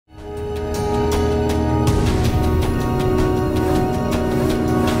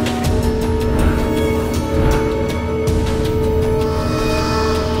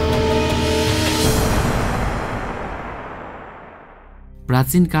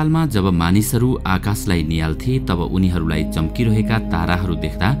प्राचीन कालमा जब मानिसहरू आकाशलाई निहाल्थे तब उनीहरूलाई चम्किरहेका ताराहरू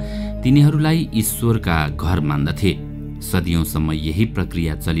देख्दा तिनीहरूलाई ईश्वरका घर मान्दथे। सदियौंसम्म यही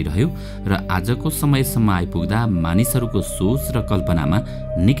प्रक्रिया चलिरह्यो र आजको समयसम्म आइपुग्दा मानिसहरूको सोच र कल्पनामा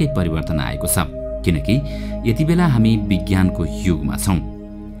निकै परिवर्तन आएको छ, किनकि यति बेला हामी विज्ञानको युगमा छौं।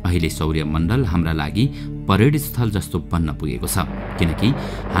 अहिले सौर्यमण्डल हाम्रा लागि परेड स्थल जस्तो बन्न पुगेको छ, किनकि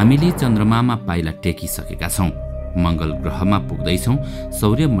हामीले चन्द्रमामा पाइला टेकिसकेका छौं, मंगल ग्रहमा पुग्दैछौं,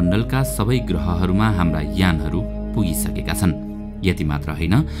 सौर्यमण्डलका सबै ग्रहहरूमा हाम्रा यानहरू पुगिसकेका छन्। यति मात्र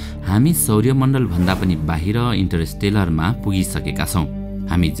होइन, हामी सौर्यमण्डल भन्दा पनि बाहिर इन्टरस्टेलरमा पुगिसकेका छौं।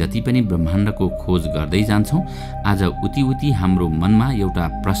 हामी जति पनि ब्रह्माण्डको खोज गर्दै जान्छौं, आज उति उति हाम्रो मनमा एउटा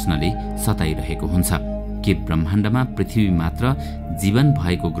प्रश्नले सताइरहेको हुन्छ, के ब्रह्माण्डमा पृथ्वी मात्र जीवन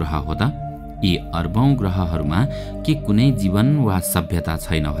भएको ग्रह हो त? यी अर्बौं ग्रहहरूमा के कुनै जीवन वा सभ्यता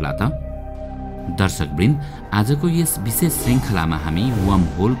छैन होला त? दर्शकवृन्द, आजको यस विशेष श्रृङ्खलामा हामी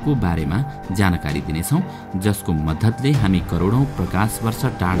वर्महोलको बारेमा जानकारी दिनेछौँ, जसको मद्दतले हामी करोडौं प्रकाश वर्ष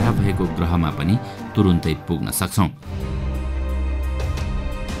टाढा भएको ग्रहमा पनि तुरुन्तै पुग्न सक्छौं।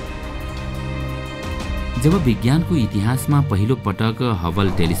 जब विज्ञानको इतिहासमा पहिलो पटक हबल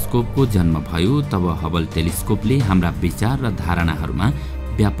टेलिस्कोपको जन्म भयो, तब हबल टेलिस्कोपले हाम्रा विचार र धारणाहरूमा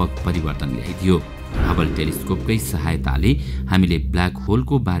व्यापक परिवर्तन ल्याइदियो। हबल टेलिस्कोपकै सहायताले हामीले ब्ल्याक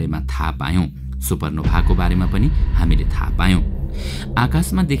होलको बारेमा थाहा पायौं, सुपरनोभाको बारेमा पनि हामीले थाहा पायौं।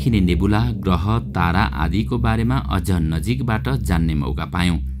 आकाशमा देखिने नेबुला, ग्रह, तारा आदिको बारेमा अझ नजिकबाट जान्ने मौका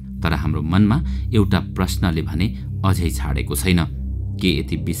पायौं। तर हाम्रो मनमा एउटा प्रश्नले भने अझै छाडेको छैन, के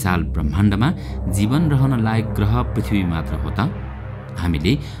यति विशाल ब्रह्माण्डमा जीवन रहन लायक ग्रह पृथ्वी मात्र हो त?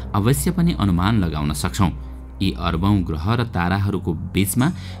 हामीले अवश्य पनि अनुमान लगाउन सक्छौं, यी अर्बौं ग्रह र ताराहरूको बीचमा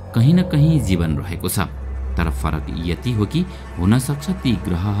कहीं न कहीं जीवन रहेको छ। तर फरक यति हो कि हुन सक्छ ती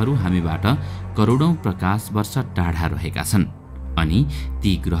ग्रहहरू हामीबाट करोडौं प्रकाश वर्ष टाढा रहेका छन्, अनि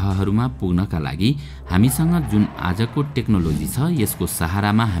ती ग्रहहरूमा पुग्नका लागि हामीसँग जुन आजको टेक्नोलोजी छ, यसको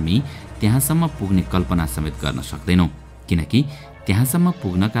सहारामा हामी त्यहाँसम्म पुग्ने कल्पना समेत गर्न सक्दैनौं, किनकि त्यहाँसम्म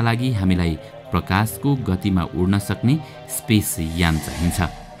पुग्नका लागि हामीलाई प्रकाशको गतिमा उड्न सक्ने स्पेस यान चाहिन्छ।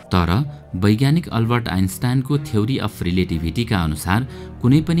 तर वैज्ञानिक अल्बर्ट आइन्स्टाइनको थ्योरी अफ रिलेटिभिटीका अनुसार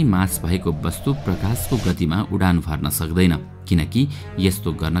कुनै पनि मास भएको वस्तु प्रकाशको गतिमा उडान भर्न सक्दैन, किनकि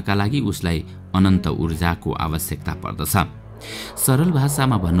यस्तो गर्नका लागि उसलाई अनन्त ऊर्जाको आवश्यकता पर्दछ। सरल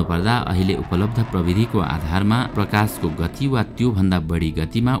भाषामा भन्नुपर्दा अहिले उपलब्ध प्रविधिको आधारमा प्रकाशको गति वा त्योभन्दा बढी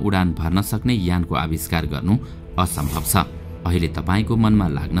गतिमा उडान भर्न सक्ने यानको आविष्कार गर्नु असम्भव छ। अहिले तपाईको मनमा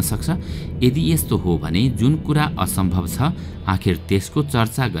लाग्न सक्छ, यदि यस्तो हो भने जुन कुरा असम्भव छ, आखिर त्यसको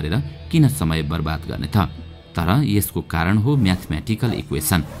चर्चा गरेर किन समय बर्बाद गर्ने त? तर यसको कारण हो म्याथमेटिकल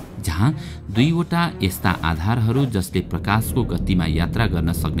इक्वेसन, जहाँ दुईवटा यस्ता आधारहरू जसले प्रकाशको गतिमा यात्रा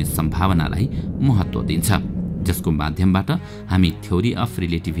गर्न सक्ने सम्भावनालाई महत्त्व दिन्छ, जसको माध्यमबाट हामी थ्योरी अफ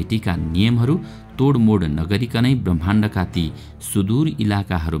रिलेटिभिटीका नियमहरू तोडमोड नगरिकनै ब्रह्माण्डका ती सुदूर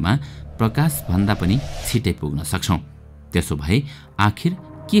इलाकाहरूमा प्रकाश भन्दा पनि छिटै पुग्न सक्छौं। त्यसो भए आखिर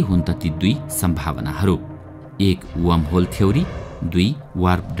के हुन् त ती दुई सम्भावनाहरू? एक वर्महोल थ्योरी, दुई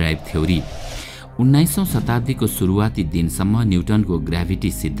वार्प ड्राइभ थ्योरी। 19औं शताब्दीको सुरुवाती दिनसम्म न्युटनको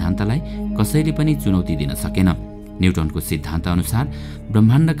ग्राभिटी सिद्धान्तलाई कसैले पनि चुनौती दिन सकेन। न्युटनको सिद्धान्त अनुसार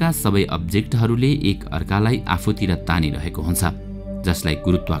ब्रह्माण्डका सबै अब्जेक्टहरूले एक अर्कालाई आफूतिर तानिरहेको हुन्छ, जसलाई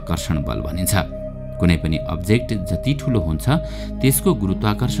गुरुत्वाकर्षण बल भनिन्छ। कुनै पनि अब्जेक्ट जति ठूलो हुन्छ, त्यसको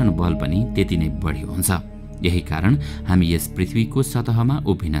गुरुत्वाकर्षण बल पनि त्यति नै बढी हुन्छ। यही कारण हामी यस पृथ्वीको सतहमा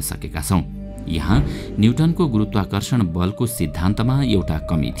उभिन सकेका छौं। यहाँ न्युटनको गुरुत्वाकर्षण बलको सिद्धान्तमा एउटा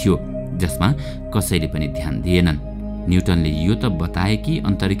कमी थियो, जसमा कसैले पनि ध्यान दिएनन्। न्युटनले यो त बताए कि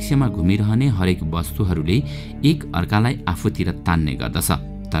अन्तरिक्षमा घुमिरहने हरेक वस्तुहरूले एक अर्कालाई आफूतिर तान्ने गर्दछ,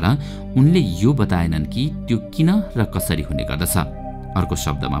 तर उनले यो बताएनन् कि त्यो किन र कसरी हुने गर्दछ। अर्को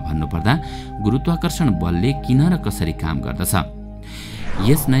शब्दमा भन्नुपर्दा गुरुत्वाकर्षण बलले किन र कसरी काम गर्दछ।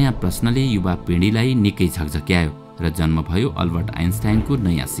 यस नयाँ प्रश्नले युवा पिँढीलाई निकै झकझक्यायो र जन्म भयो अल्बर्ट आइन्स्टाइनको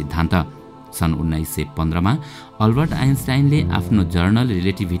नयाँ सिद्धान्त। सन् 1915मा अल्बर्ट आइन्स्टाइनले आफ्नो जर्नल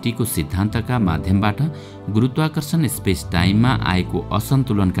रिलेटिभिटीको सिद्धान्तका माध्यमबाट गुरुत्वाकर्षण स्पेस टाइममा आएको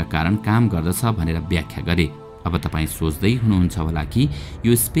असन्तुलनका कारण काम गर्दछ भनेर व्याख्या गरे। अब तपाईँ सोच्दै हुनुहुन्छ होला कि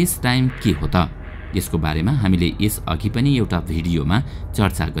यो स्पेस टाइम के हो त? यसको बारेमा हामीले यस अघि पनि एउटा भिडियोमा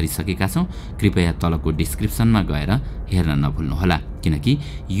चर्चा गरिसकेका छौं। कृपया तलको डिस्क्रिप्सनमा गएर हेर्न नभुल्नुहोला, किनकि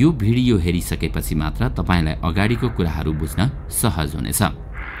यो भिडियो हेरिसकेपछि मात्र तपाईलाई अगाडिको कुराहरू बुझ्न सहज हुनेछ।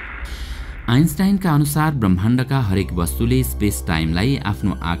 आइन्स्टाइनका अनुसार ब्रह्माण्डका हरेक वस्तुले स्पेस टाइमलाई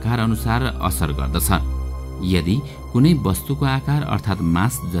आफ्नो आकार अनुसार असर गर्दछ। यदि कुनै वस्तुको आकार अर्थात्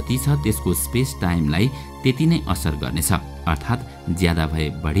मास जति छ, त्यसको स्पेस टाइमलाई त्यति नै असर गर्नेछ, अर्थात् ज्यादा भए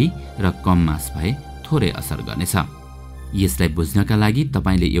बढी र कम मास भए थोरै असर गर्नेछ। यसलाई बुझ्नका लागि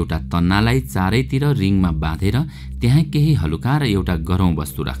तपाईले एउटा तन्नालाई चारैतिर रिङमा बाँधेर त्यहाँ केही हलुका र एउटा गरौँ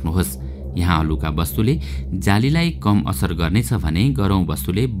वस्तु राख्नुहोस्। यहाँ हलुका वस्तुले जालीलाई कम असर गर्नेछ भने गरौँ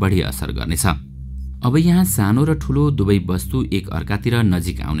वस्तुले बढी असर गर्नेछ। अब यहाँ सानो र ठूलो दुवै वस्तु एक अर्कातिर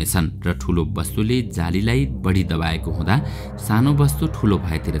नजिक आउनेछन् र ठूलो वस्तुले जालीलाई बढी दबाएको हुँदा सानो वस्तु ठूलो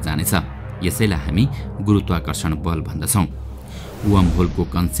भएतिर जानेछ। यसैलाई हामी गुरुत्वाकर्षण बल भन्दछौँ। वर्महोलको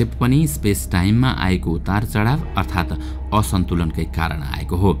कन्सेप्ट पनि स्पेस टाइममा आएको उतार चढाव अर्थात् असन्तुलनकै कारण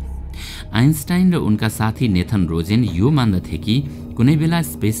आएको हो। आइन्स्टाइन र उनका साथी नेथन रोजेन यो मान्दथे कि कुनै बेला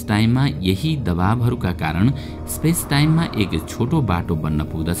स्पेस टाइममा यही दबावहरूका कारण स्पेस टाइममा एक छोटो बाटो बन्न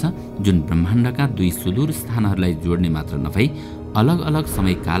पुग्दछ जुन ब्रह्माण्डका दुई सुदूर स्थानहरूलाई जोड्ने मात्र नभई अलग अलग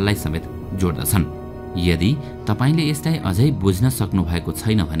समयकाललाई समेत जोड्दछन्। यदि तपाईले यसलाई अझै बुझ्न सक्नु भएको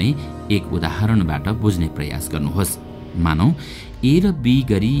छैन भने एक उदाहरणबाट बुझ्ने प्रयास गर्नुहोस्। मानौ ए र बी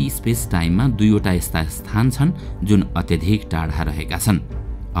गरी स्पेस टाइममा दुईवटा यस्ता स्थान छन् जुन अत्यधिक टाढा रहेका छन्।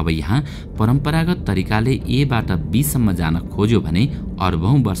 अब यहाँ परम्परागत तरिकाले ए बाट बी सम्म जान खोज्यो भने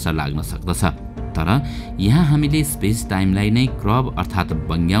अर्बौं वर्ष लाग्न सक्दछ। तर यहाँ हामीले स्पेस टाइमलाई नै क्रब अर्थात्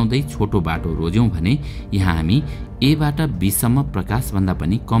बङ्ग्याउँदै छोटो बाटो रोज्यौं भने यहाँ हामी ए बाट बी सम्म प्रकाशभन्दा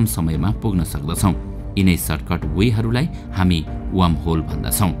पनि कम समयमा पुग्न सक्दछौं। यिनै सर्टकट वेहरूलाई हामी वर्महोल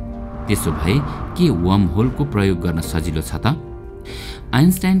भन्दछौं। त्यसो भए के वर्महोलको प्रयोग गर्न सजिलो छ त?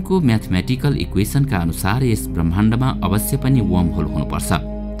 आइन्स्टाइनको म्याथमेटिकल इक्वेसनका अनुसार यस ब्रह्माण्डमा अवश्य पनि वर्महोल हुनुपर्छ।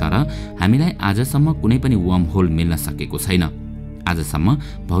 तर हामीलाई आजसम्म कुनै पनि वर्महोल मिल्न सकेको छैन। आजसम्म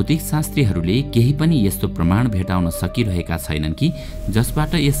भौतिक शास्त्रीहरूले केही पनि यस्तो प्रमाण भेटाउन सकिरहेका छैनन् कि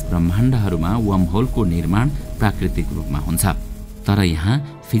जसबाट यस ब्रह्माण्डहरूमा वर्महोलको निर्माण प्राकृतिक रूपमा हुन्छ। तर यहाँ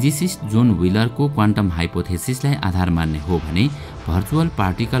फिजिसिस्ट जोन व्हीलरको क्वान्टम हाइपोथेसिसलाई आधार मान्ने हो भने भर्चुअल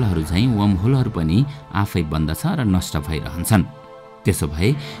पार्टिकलहरू झैं वर्महोलहरू पनि आफै बन्दछ र नष्ट भइरहन्छन्। त्यसो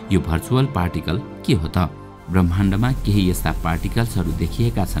भए यो भर्चुअल पार्टिकल के हो त? ब्रह्माण्डमा केही यस्ता पार्टिकल्सहरू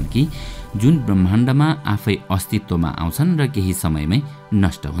देखिएका छन् कि जुन ब्रह्माण्डमा आफै अस्तित्वमा आउँछन् र केही समयमै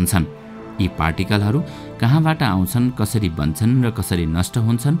नष्ट हुन्छन्। यी पार्टिकलहरू कहाँबाट आउँछन्, कसरी बन्छन् र कसरी नष्ट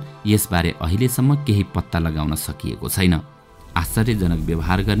हुन्छन् यसबारे अहिलेसम्म केही पत्ता लगाउन सकिएको छैन। आश्चर्यजनक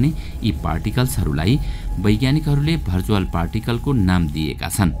व्यवहार गर्ने यी पार्टिकल्सहरूलाई वैज्ञानिकहरूले भर्चुअल पार्टिकलको नाम दिएका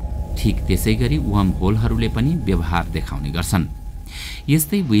छन्। ठीक त्यसैगरी वर्महोलहरूले पनि व्यवहार देखाउने गर्छन्।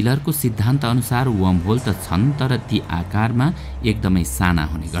 यस्तै व्हीलरको सिद्धान्त अनुसार वर्महोल त छन् तर ती आकारमा एकदमै साना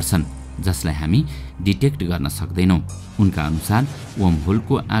हुने गर्छन् जसलाई हामी डिटेक्ट गर्न सक्दैनौं। उनका अनुसार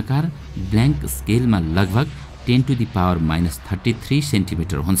वर्महोलको आकार ब्ल्याङ्क स्केलमा लगभग 10⁻³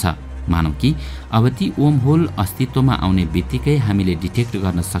 सेन्टिमिटर हुन्छ। मानौं कि अब ती वर्महोल अस्तित्वमा आउने बित्तिकै हामीले डिटेक्ट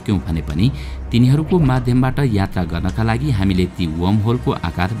गर्न सक्यौं भने पनि तिनीहरूको माध्यमबाट यात्रा गर्नका लागि हामीले ती वर्महोलको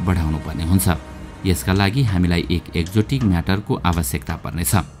आकार बढाउनु पर्ने हुन्छ। यसका लागि हामीलाई एक एक्जोटिक म्याटरको आवश्यकता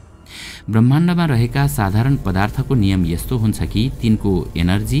पर्नेछ। ब्रह्माण्डमा रहेका साधारण पदार्थको नियम यस्तो हुन्छ कि तिनको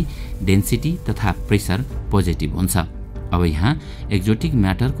एनर्जी, डेन्सिटी तथा प्रेसर पोजिटिभ हुन्छ। अब यहाँ एक्जोटिक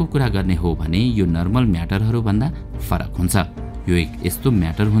म्याटरको कुरा गर्ने हो भने यो नर्मल म्याटरहरू भन्दा फरक हुन्छ। यो एक यस्तो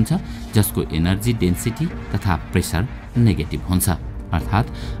म्याटर हुन्छ जसको एनर्जी, डेन्सिटी तथा प्रेसर नेगेटिभ हुन्छ। अर्थात्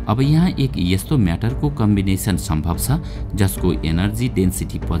अब यहाँ एक यस्तो म्याटरको कम्बिनेसन सम्भव छ जसको एनर्जी,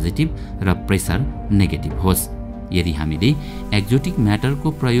 डेन्सिटी पोजिटिभ र प्रेसर नेगेटिभ होस्। यदि हामीले एक्जोटिक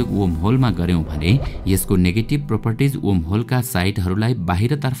म्याटरको प्रयोग वर्महोलमा गर्यौं भने यसको नेगेटिभ प्रोपर्टिज वर्महोलका साइडहरूलाई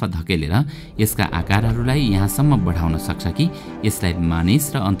बाहिरतर्फ धकेलेर यसका आकारहरूलाई यहाँसम्म बढाउन सक्छ कि यसलाई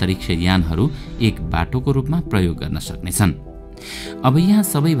मानिस र अन्तरिक्ष यानहरू एक बाटोको रूपमा प्रयोग गर्न सक्नेछन्। अब यहाँ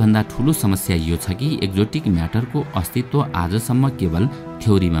सबैभन्दा ठूलो समस्या यो छ कि एक्जोटिक म्याटरको अस्तित्व आजसम्म केवल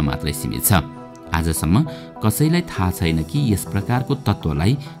थ्योरीमा मात्रै सीमित छ। आजसम्म कसैलाई थाहा छैन कि यस प्रकारको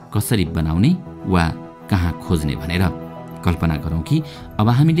तत्त्वलाई कसरी बनाउने वा कहाँ खोज्ने भनेर। कल्पना गरौँ कि अब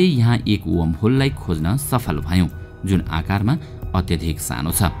हामीले यहाँ एक वर्महोललाई खोज्न सफल भयौं जुन आकारमा अत्यधिक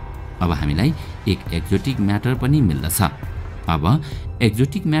सानो छ। अब हामीलाई एक एक्जोटिक म्याटर पनि मिल्दछ। अब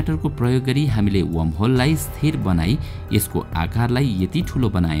एक्जोटिक म्याटरको प्रयोग गरी हामीले वर्महोललाई स्थिर बनाई यसको आकारलाई यति ठूलो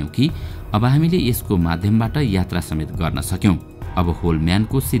बनायौं कि अब हामीले यसको माध्यमबाट यात्रा समेत गर्न सक्यौं। अब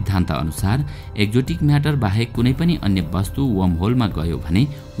होलम्यानको सिद्धान्त अनुसार एक्जोटिक म्याटर बाहेक कुनै पनि अन्य वस्तु वर्महोलमा गयो भने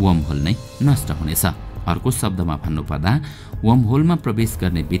वर्महोल नै नष्ट हुनेछ। अर्को शब्दमा भन्नुपर्दा वर्महोलमा प्रवेश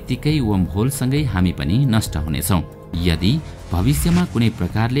गर्ने बित्तिकै वर्महोलसँगै हामी पनि नष्ट हुनेछौं। यदि भविष्यमा कुनै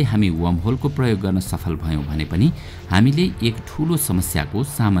प्रकारले हामी वर्महोलको प्रयोग गर्न सफल भयौं भने पनि हामीले एक ठूलो समस्याको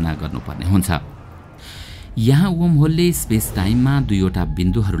सामना गर्नुपर्ने हुन्छ। यहाँ वर्महोलले स्पेस टाइममा दुईवटा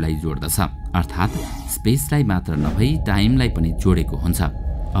बिन्दुहरूलाई जोड्दछ, अर्थात् स्पेसलाई मात्र नभई टाइमलाई पनि जोडेको हुन्छ।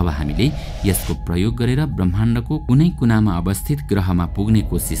 अब हामीले यसको प्रयोग गरेर ब्रह्माण्डको कुनै कुनामा अवस्थित ग्रहमा पुग्ने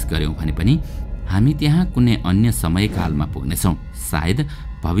कोसिस गर्यौं भने पनि हामी त्यहाँ कुनै अन्य समयकालमा पुग्नेछौं, सायद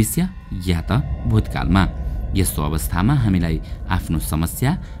भविष्य या त भूतकालमा। यस्तो अवस्थामा हामीलाई आफ्नो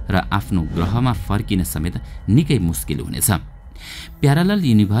समस्या र आफ्नो ग्रहमा फर्किन समेत निकै मुस्किल हुनेछ। प्यारलल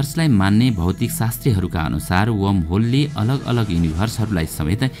युनिभर्सलाई मान्ने भौतिक शास्त्रीहरूका अनुसार वर्महोलले अलग अलग युनिभर्सहरूलाई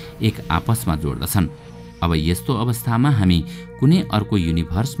समेत एक आपसमा जोड्दछन्। अब यस्तो अवस्थामा हामी कुनै अर्को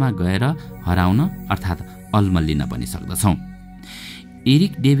युनिभर्समा गएर हराउन अर्थात् अल्मलिन पनि सक्दछौँ।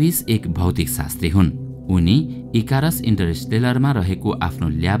 एरिक डेभिस एक भौतिक शास्त्री हुन्। उनी इकारस इन्टरस्टेलरमा रहेको आफ्नो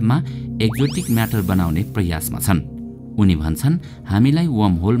ल्याबमा एक्जोटिक म्याटर बनाउने प्रयासमा छन्। उनी भन्छन् हामीलाई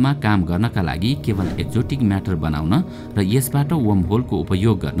वर्महोलमा काम गर्नका लागि केवल एक्जोटिक म्याटर बनाउन र यसबाट वर्महोलको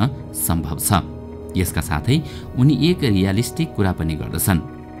उपयोग गर्न सम्भव छ। यसका साथै उनी एक रियलिस्टिक कुरा पनि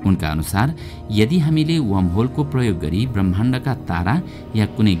गर्दछन्। उनका अनुसार यदि हामीले वर्महोलको प्रयोग गरी ब्रह्माण्डका तारा या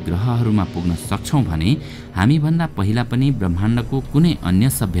कुनै ग्रहहरूमा पुग्न सक्छौं भने हामीभन्दा पहिला पनि ब्रह्माण्डको कुनै अन्य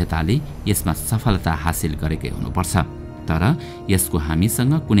सभ्यताले यसमा सफलता हासिल गरेकै हुनुपर्छ। तर यसको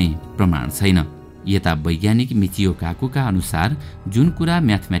हामीसँग कुनै प्रमाण छैन। यता वैज्ञानिक मिचियो काकुका अनुसार जुन कुरा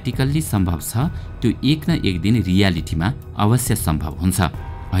म्याथमेटिकल्ली सम्भव छ त्यो एक न एक दिन रियालिटीमा अवश्य सम्भव हुन्छ।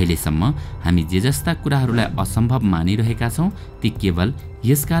 अहिलेसम्म हामी जे जस्ता कुराहरूलाई असम्भव मानिरहेका छौं ती केवल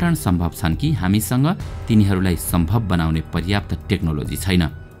यसकारण सम्भव छन् कि हामीसँग तिनीहरूलाई सम्भव बनाउने पर्याप्त टेक्नोलोजी छैन।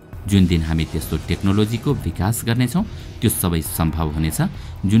 जुन दिन हामी त्यस्तो टेक्नोलोजीको विकास गर्नेछौं त्यो सबै सम्भव हुनेछ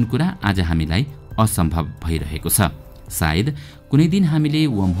जुन कुरा आज हामीलाई असम्भव भइरहेको छ। सायद कुनै दिन हामीले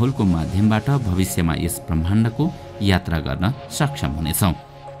वर्महोलको माध्यमबाट भविष्यमा यस ब्रह्माण्डको यात्रा गर्न सक्षम हुनेछौं।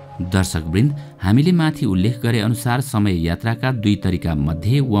 दर्शकवृन्द, हामीले माथि उल्लेख गरे अनुसार समय यात्राका दुई तरिका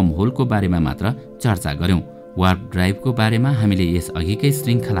मध्ये वर्महोलको बारेमा मात्र चर्चा गर्यौं। वार्प ड्राइभको बारेमा हामीले यस अघिकै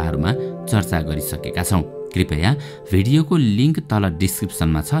श्रृङ्खलाहरूमा चर्चा गरिसकेका छौं। कृपया भिडियोको लिङ्क तल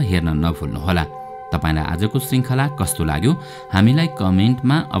डिस्क्रिप्सनमा छ, हेर्न नभुल्नुहोला। तपाईलाई आजको श्रृङ्खला कस्तो लाग्यो हामीलाई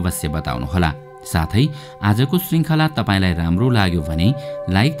कमेन्टमा अवश्य बताउनुहोला। साथै आजको श्रृङ्खला तपाईलाई राम्रो लाग्यो भने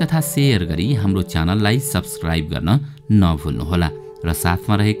लाइक तथा शेयर गरी हाम्रो च्यानललाई सब्स्क्राइब गर्न नभुल्नुहोला र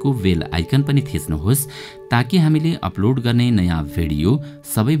साथमा रहेको बेल आइकन पनि थिच्नुहोस् ताकि हामीले अपलोड गर्ने नयाँ भिडियो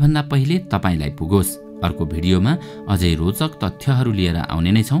सबैभन्दा पहिले तपाईलाई पुगोस्। अर्को भिडियोमा अझै रोचक तथ्यहरू लिएर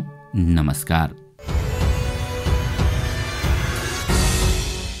आउने नै छौं। नमस्कार।